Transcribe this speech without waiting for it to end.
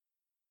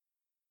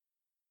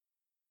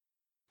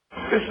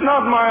It's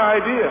not my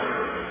idea.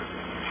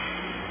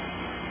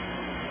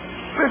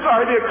 This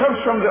idea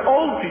comes from the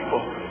old people.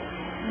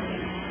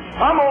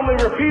 I'm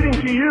only repeating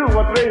to you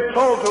what they've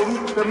told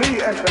to me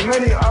and to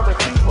many other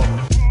people.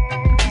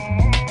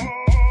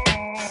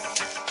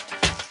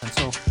 And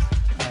so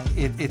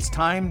it's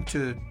time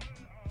to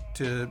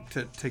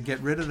get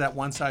rid of that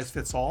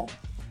one-size-fits-all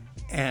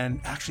and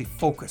actually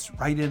focus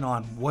right in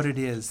on what it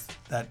is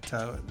that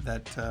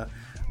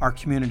our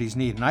communities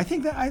need. And I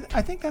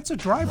think that's a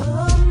driver.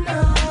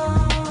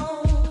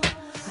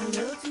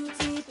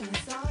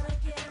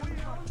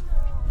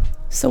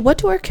 So what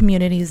do our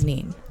communities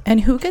need?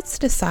 And who gets to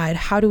decide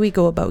how do we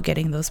go about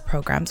getting those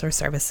programs or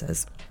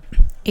services?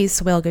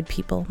 Ace well, good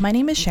people. My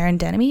name is Sharon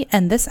Denemy,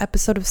 and this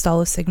episode of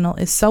Stalo Signal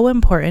is so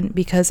important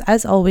because,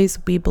 as always,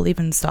 we believe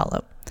in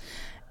Stalo.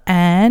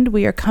 And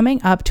we are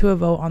coming up to a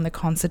vote on the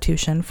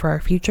Constitution for our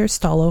future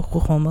Stalo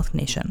Chuchomilk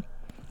Nation.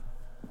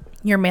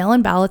 Your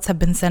mail-in ballots have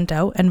been sent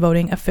out, and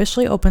voting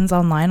officially opens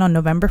online on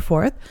November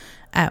 4th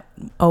at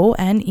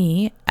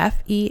onefeather.ca,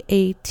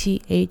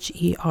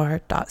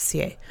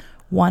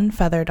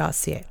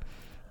 onefeather.ca.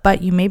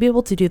 But you may be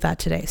able to do that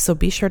today, so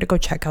be sure to go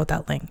check out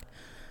that link.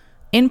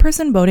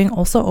 In-person voting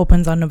also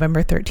opens on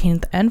November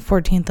 13th and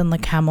 14th in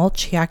Lacamel,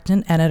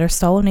 Chiacton, and at our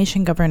Stalo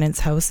Nation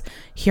Governance House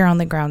here on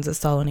the grounds at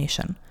Stalo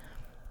Nation.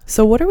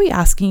 So what are we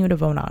asking you to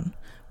vote on?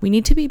 We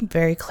need to be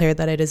very clear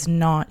that it is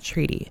not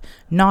treaty,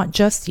 not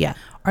just yet.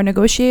 Our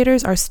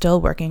negotiators are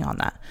still working on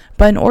that.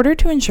 But in order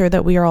to ensure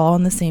that we are all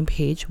on the same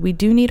page, we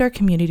do need our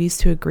communities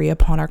to agree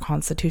upon our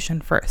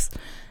constitution first.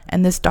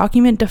 And this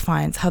document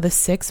defines how the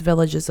 6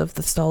 villages of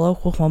the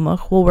Stalo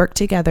Chuchomilk will work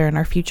together in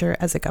our future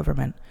as a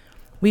government.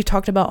 We've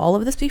talked about all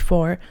of this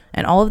before,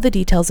 and all of the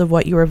details of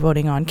what you are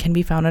voting on can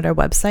be found at our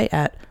website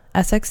at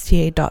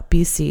sxta.bc.ca/vote.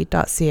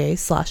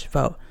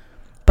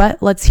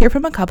 But let's hear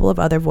from a couple of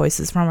other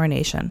voices from our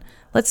nation.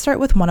 Let's start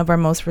with one of our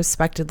most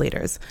respected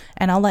leaders,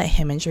 and I'll let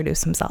him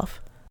introduce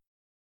himself.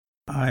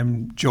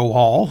 I'm Joe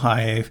Hall.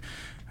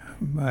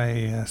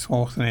 My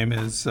Squamish name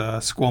is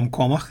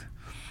Squamquamach.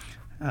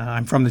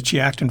 I'm from the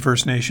Chiacton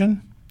First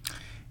Nation,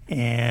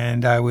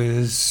 and I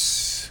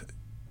was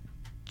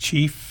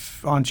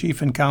chief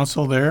and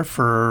council there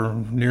for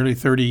nearly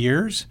 30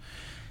 years.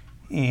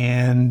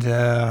 And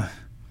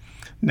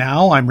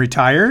now I'm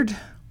retired.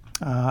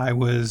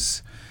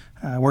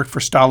 I worked for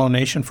Stalo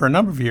Nation for a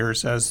number of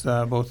years as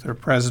both their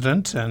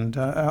president and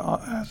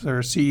as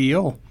their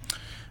CEO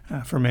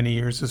for many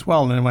years as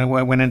well. And then I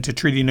went into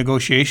treaty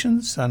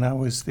negotiations, and I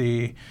was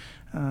the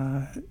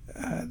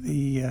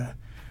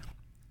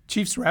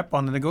chief's rep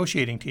on the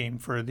negotiating team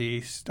for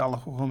the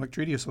Stalo Chuchomilk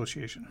Treaty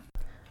Association.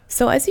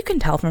 So as you can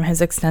tell from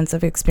his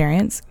extensive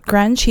experience,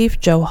 Grand Chief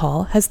Joe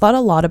Hall has thought a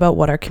lot about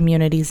what our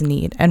communities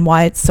need and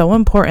why it's so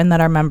important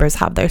that our members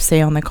have their say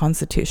on the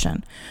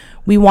Constitution.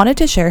 We wanted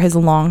to share his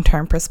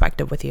long-term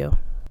perspective with you.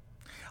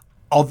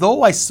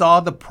 Although I saw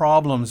the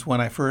problems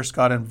when I first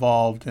got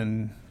involved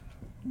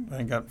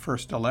I got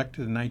first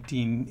elected in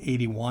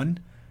 1981.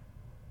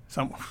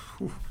 That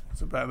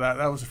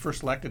was the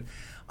first elected.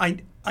 I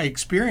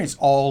experienced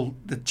all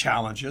the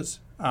challenges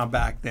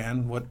back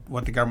then,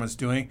 what the government's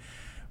doing.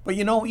 But,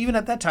 even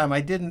at that time,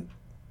 I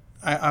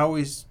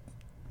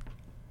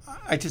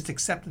just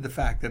accepted the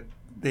fact that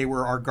they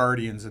were our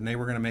guardians and they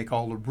were going to make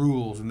all the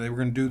rules and they were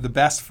going to do the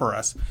best for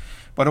us.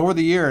 But over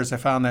the years, I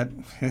found that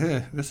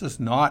this is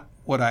not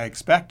what I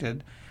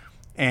expected.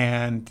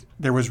 And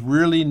there was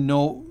really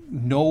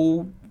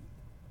no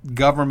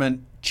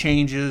government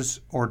changes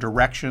or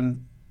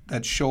direction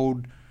that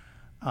showed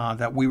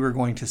that we were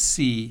going to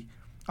see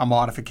a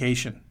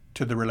modification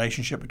to the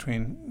relationship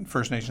between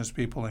First Nations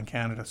people and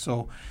Canada.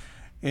 So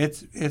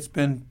it's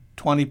been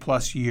 20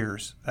 plus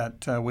years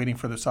that waiting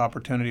for this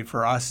opportunity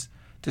for us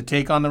to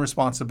take on the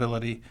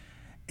responsibility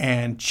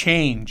and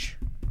change,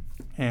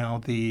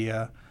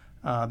 the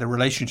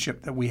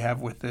relationship that we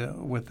have with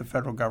the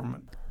federal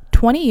government.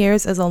 20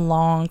 years is a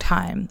long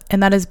time,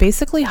 and that is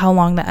basically how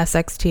long the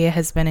SXTA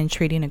has been in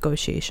treaty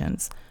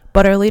negotiations.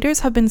 But our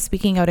leaders have been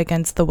speaking out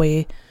against the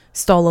way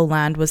Stalo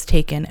land was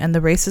taken and the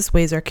racist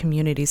ways our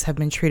communities have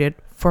been treated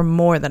for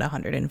more than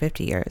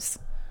 150 years.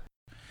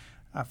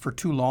 For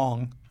too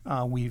long,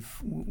 we've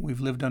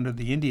lived under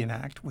the Indian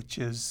Act, which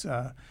is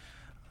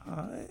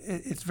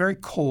it's very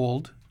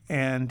cold,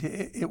 and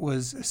it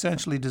was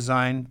essentially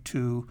designed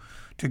to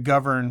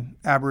govern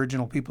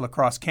Aboriginal people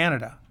across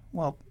Canada.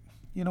 Well,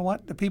 you know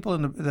what? The people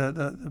in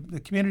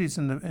the communities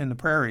in the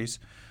prairies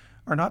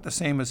are not the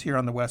same as here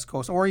on the West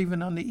Coast or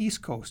even on the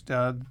East Coast.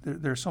 There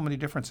are so many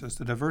differences.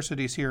 The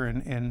diversities here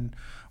in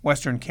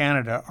Western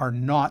Canada are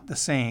not the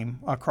same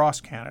across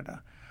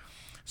Canada.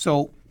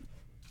 So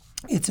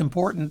it's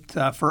important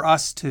for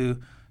us to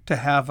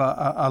have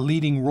a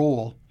leading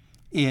role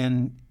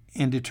in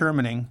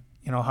determining,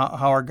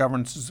 how our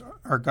government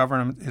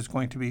is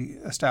going to be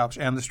established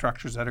and the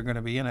structures that are going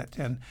to be in it.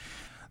 And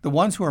the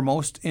ones who are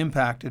most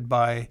impacted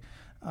by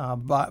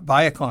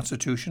a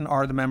constitution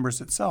are the members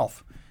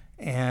itself.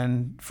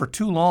 And for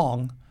too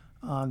long,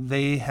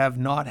 they have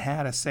not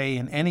had a say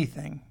in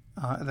anything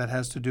that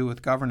has to do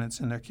with governance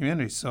in their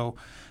communities. So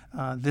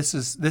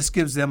this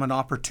gives them an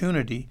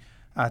opportunity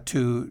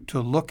to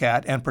look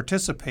at and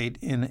participate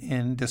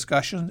in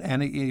discussion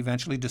and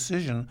eventually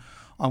decision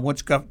on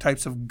which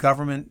types of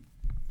government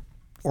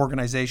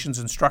organizations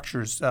and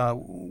structures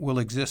will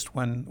exist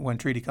when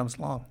treaty comes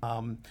along.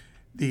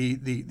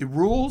 The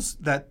rules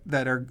that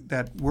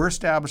we're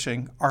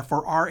establishing are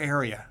for our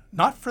area,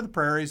 not for the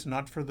prairies,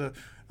 not for the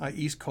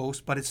East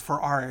Coast, but it's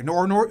for our area,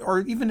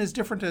 or even as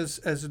different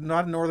as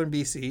not in northern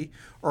BC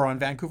or on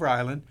Vancouver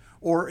Island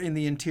or in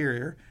the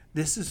interior.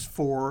 This is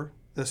for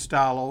the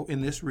Stalo in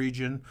this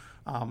region.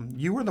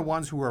 You are the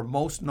ones who are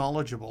most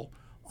knowledgeable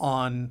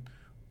on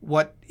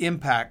what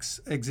impacts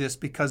exist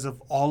because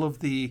of all of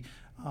the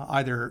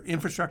either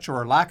infrastructure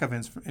or lack of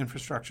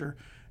infrastructure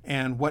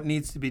and what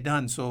needs to be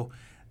done. So,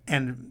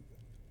 and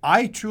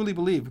I truly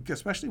believe,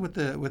 especially with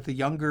the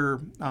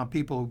younger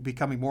people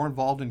becoming more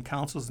involved in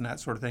councils and that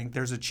sort of thing,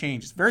 there's a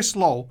change. It's very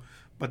slow,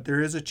 but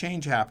there is a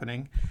change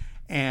happening,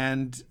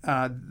 and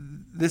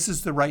this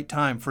is the right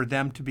time for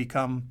them to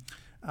become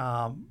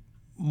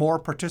more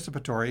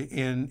participatory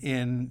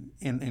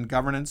in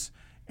governance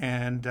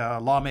and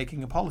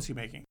lawmaking and policy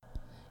making.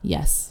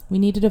 Yes, we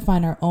need to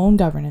define our own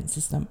governance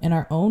system in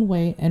our own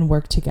way and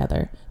work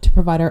together to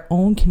provide our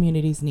own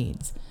community's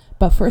needs.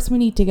 But first we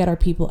need to get our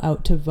people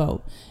out to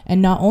vote,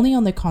 and not only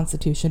on the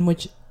Constitution,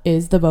 which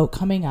is the vote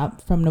coming up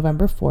from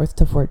November 4th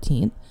to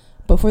 14th,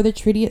 but for the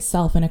treaty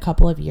itself in a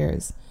couple of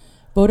years.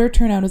 Voter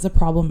turnout is a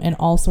problem in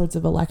all sorts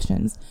of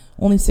elections.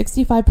 Only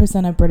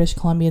 65% of British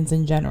Columbians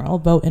in general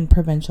vote in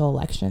provincial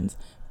elections,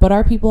 but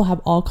our people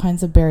have all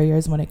kinds of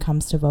barriers when it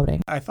comes to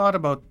voting. I thought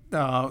about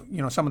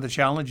some of the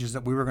challenges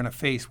that we were going to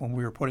face when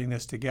we were putting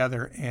this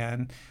together,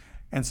 and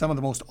some of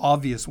the most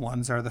obvious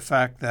ones are the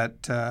fact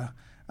that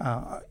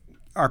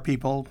our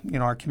people,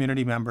 our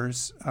community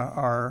members,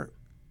 are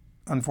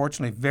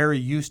unfortunately very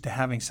used to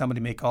having somebody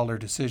make all their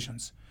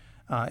decisions.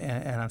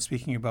 And I'm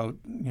speaking about,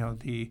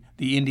 the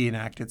Indian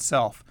Act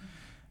itself.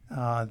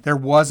 There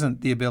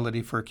wasn't the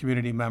ability for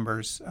community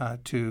members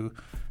to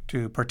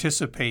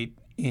participate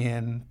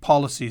in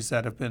policies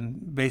that have been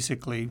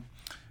basically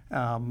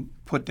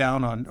put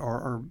down on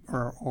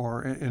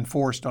or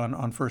enforced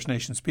on First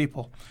Nations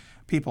people.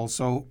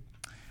 So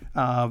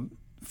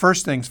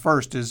first things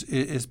first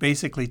is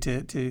basically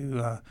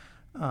to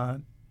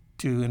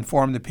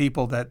inform the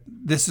people that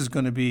this is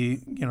going to be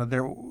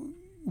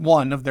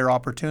one of their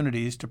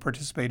opportunities to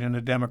participate in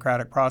a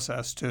democratic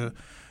process to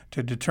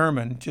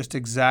determine just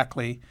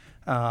exactly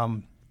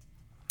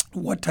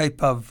what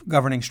type of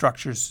governing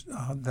structures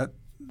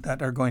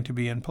that are going to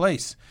be in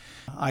place.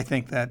 I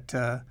think that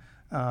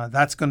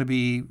that's going to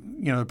be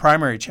the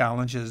primary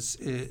challenge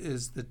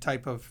is the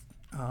type of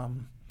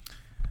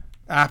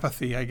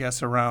apathy, I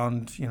guess,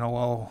 around,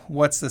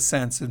 what's the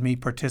sense of me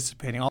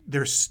participating?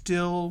 There's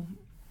still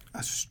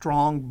a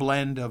strong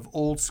blend of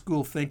old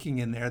school thinking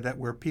in there that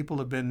where people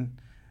have been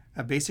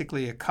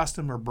basically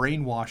accustomed or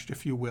brainwashed,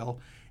 if you will,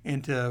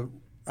 into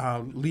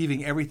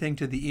leaving everything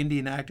to the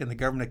Indian Act and the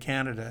Government of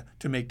Canada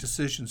to make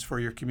decisions for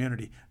your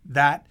community.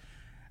 That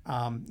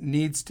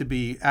needs to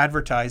be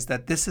advertised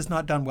that this is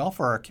not done well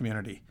for our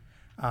community.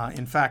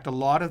 In fact, a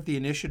lot of the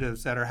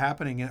initiatives that are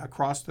happening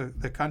across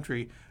the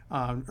country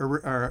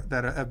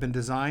that have been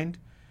designed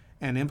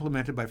and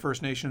implemented by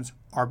First Nations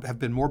have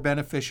been more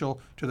beneficial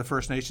to the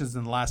First Nations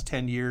in the last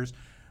 10 years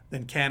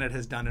than Canada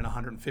has done in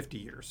 150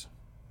 years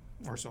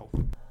or so.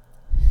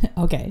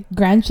 Okay,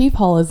 Grand Chief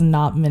Hall is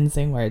not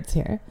mincing words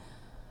here.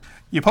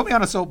 You put me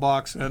on a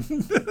soapbox.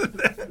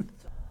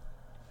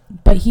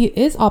 But he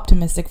is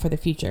optimistic for the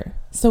future.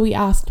 So we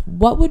asked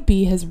what would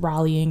be his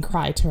rallying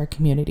cry to our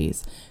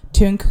communities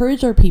to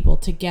encourage our people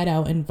to get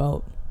out and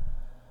vote.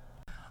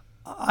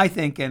 I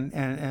think,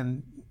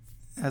 and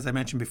as I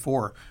mentioned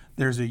before,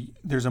 there's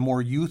a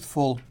more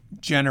youthful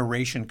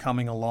generation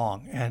coming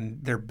along, and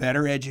they're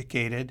better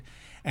educated,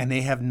 and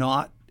they have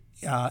not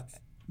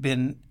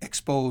been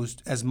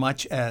exposed as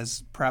much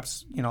as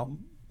perhaps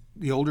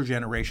the older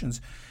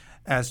generations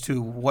as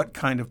to what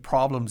kind of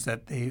problems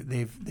that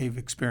they've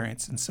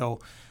experienced. And so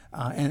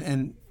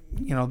I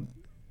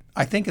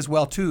think as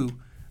well too,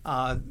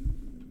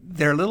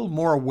 they're a little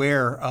more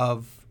aware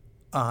of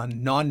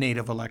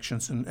non-native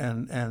elections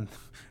and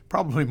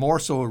probably more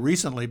so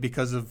recently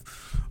because of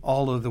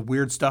all of the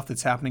weird stuff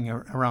that's happening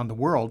around the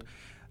world.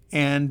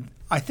 And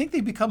I think they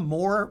become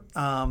more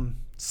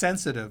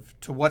sensitive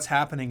to what's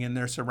happening in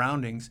their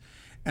surroundings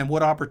and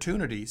what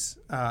opportunities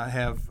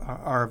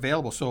are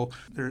available. So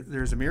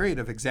there's a myriad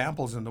of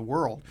examples in the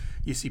world.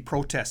 You see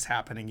protests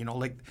happening.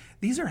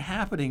 These are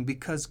happening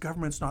because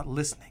government's not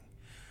listening.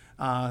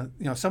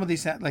 Some of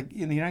these, like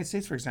in the United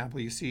States, for example,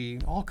 you see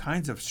all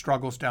kinds of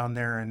struggles down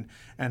there and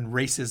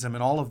racism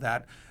and all of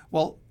that.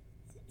 Well,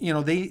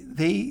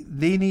 they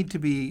need to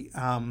be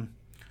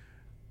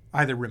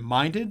either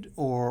reminded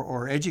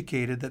or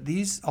educated that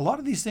a lot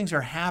of these things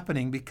are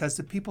happening because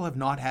the people have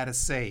not had a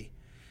say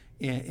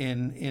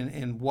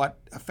in what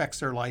affects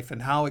their life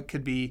and how it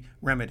could be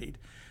remedied.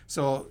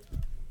 So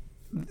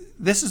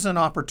this is an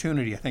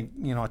opportunity, I think,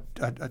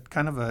 a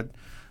kind of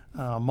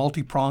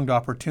multi-pronged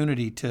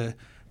opportunity to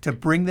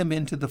bring them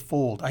into the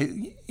fold.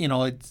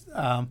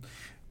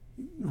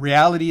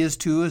 Reality is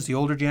too, as the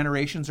older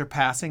generations are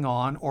passing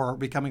on or are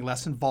becoming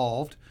less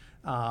involved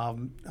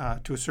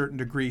to a certain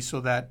degree, so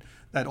that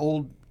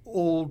old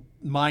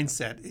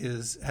mindset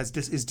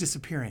is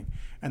disappearing,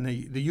 and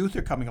the youth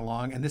are coming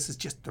along, and this is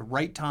just the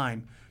right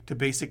time to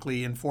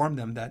basically inform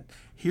them that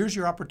here's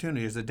your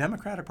opportunity. There's a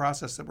democratic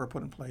process that we're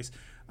putting in place.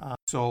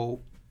 So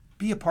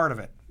be a part of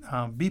it.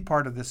 Be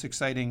part of this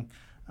exciting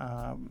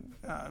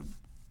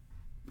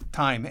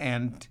time,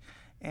 and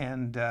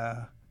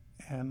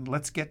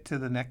let's get to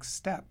the next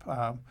step.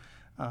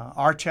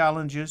 Our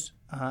challenges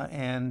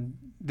and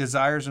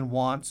desires and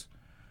wants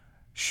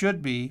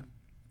should be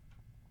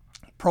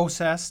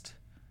processed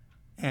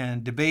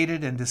and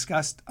debated and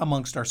discussed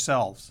amongst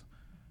ourselves,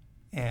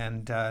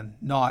 and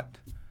not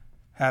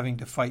having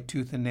to fight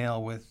tooth and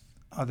nail with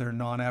other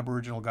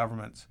non-Aboriginal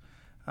governments.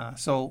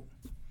 So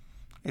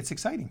it's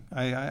exciting.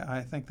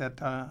 I think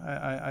that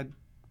I'd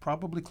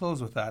probably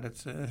close with that.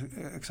 It's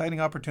an exciting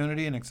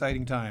opportunity and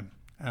exciting time.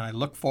 And I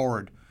look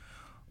forward,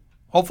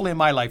 hopefully in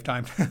my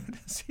lifetime, to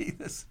see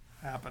this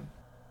happen.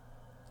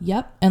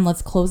 Yep, and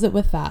let's close it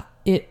with that.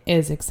 It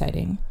is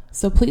exciting.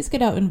 So please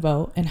get out and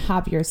vote and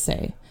have your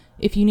say.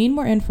 If you need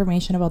more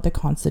information about the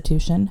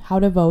Constitution, how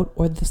to vote,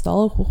 or the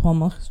Stalo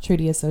Chukomak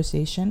Treaty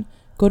Association,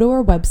 go to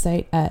our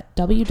website at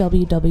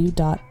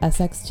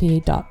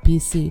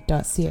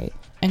www.sxta.bc.ca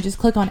and just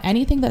click on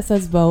anything that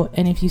says vote.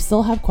 And if you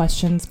still have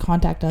questions,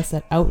 contact us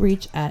at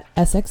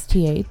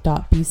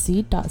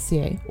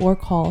outreach@sxta.bc.ca or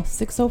call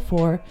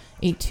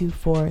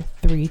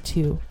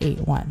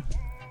 604-824-3281.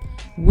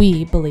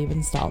 We believe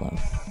in Stalo.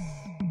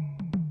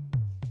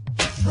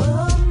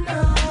 Oh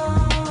no,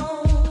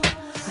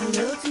 I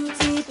love to